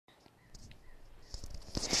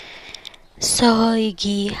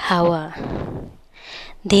सहयोगी हावा।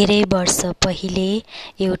 धेरै वर्ष पहिले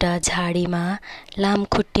एउटा झाडीमा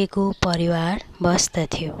लामखुट्टेको परिवार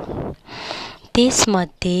बस्दथ्यो।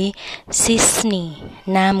 त्यसमध्ये सिस्नी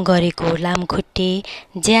नाम गरेको लामखुट्टे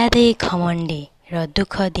ज्यादै घमण्डी र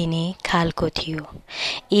दुःख दिने खालको थियो।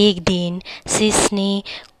 एक दिन सिस्नी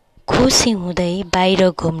खुसी हुँदै बाहिर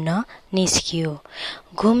घुम्न निस्कियो।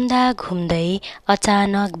 घुम्दा घुम्दै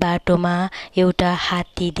अचानक बाटोमा एउटा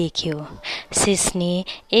हात्ती देख्यो। सिस्नी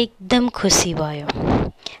एकदम खुसी भयो।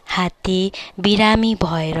 हात्ती बिरामी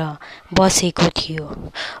भएर बसेको थियो।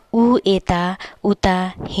 ऊ यता उता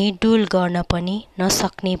हिँडडुल गर्न पनि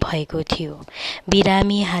नसक्ने भएको थियो।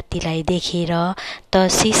 बिरामी हात्तीलाई देखेर त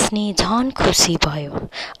सिस्नी झन खुसी भयो।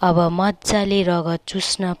 अब मजाले रगत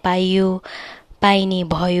चुस्न पाइने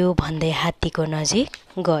भयो भन्दै हात्तीको नजिक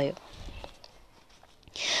गयो।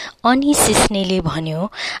 अनि सिस्नीले भन्यो,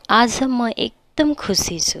 आज म एकदम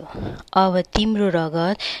खुसी छु। अब तिम्रो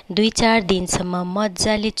रगत 2-4 दिनसम्म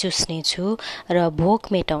मजाले चुस्नेछु र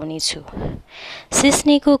भोक मेटाउनेछु।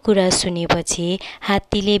 सिस्नीको कुरा सुनेपछि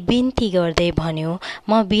हात्तीले बिन्ती गर्दै भन्यो,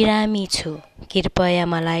 म बिरामी छु, कृपया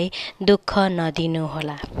मलाई दुःख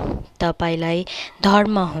नदिनुहोला। तपाईलाई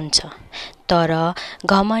धर्म हुन्छ। तर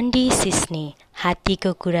घमण्डी सिस्नी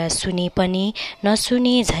हात्तीको कुरा सुने पनि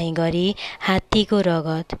नसुने झैँ गरी हात्तीको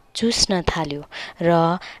रगत चुस्न थाल्यो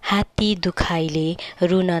र हात्ती दुखाइले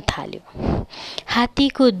रुन थाल्यो।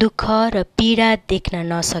 हात्तीको दुःख र पीडा देख्न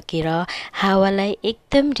नसकेर हावालाई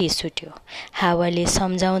एकदम रिस उठ्यो। हावाले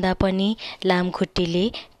सम्झाउँदा पनि लामखुट्टेले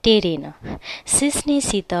टेरेन।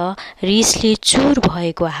 सिस्नीसित रिसले चुर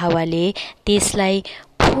भएको हावाले त्यसलाई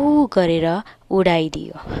फू गरेर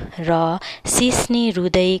उडाइदियो र सिस्नी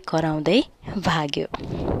रुँदै कराउँदै भाग्यो।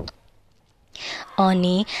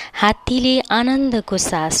 अनि हात्तीले आनन्दको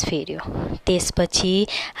सास फेर्यो। त्यसपछि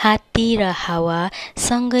हात्ती र हावा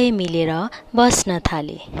सँगै मिलेर बस्न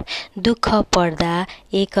थाले। दुःख पर्दा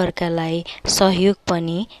एकअर्कालाई सहयोग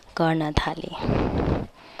पनि गर्न थाले।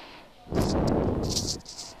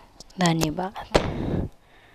 धन्यवाद।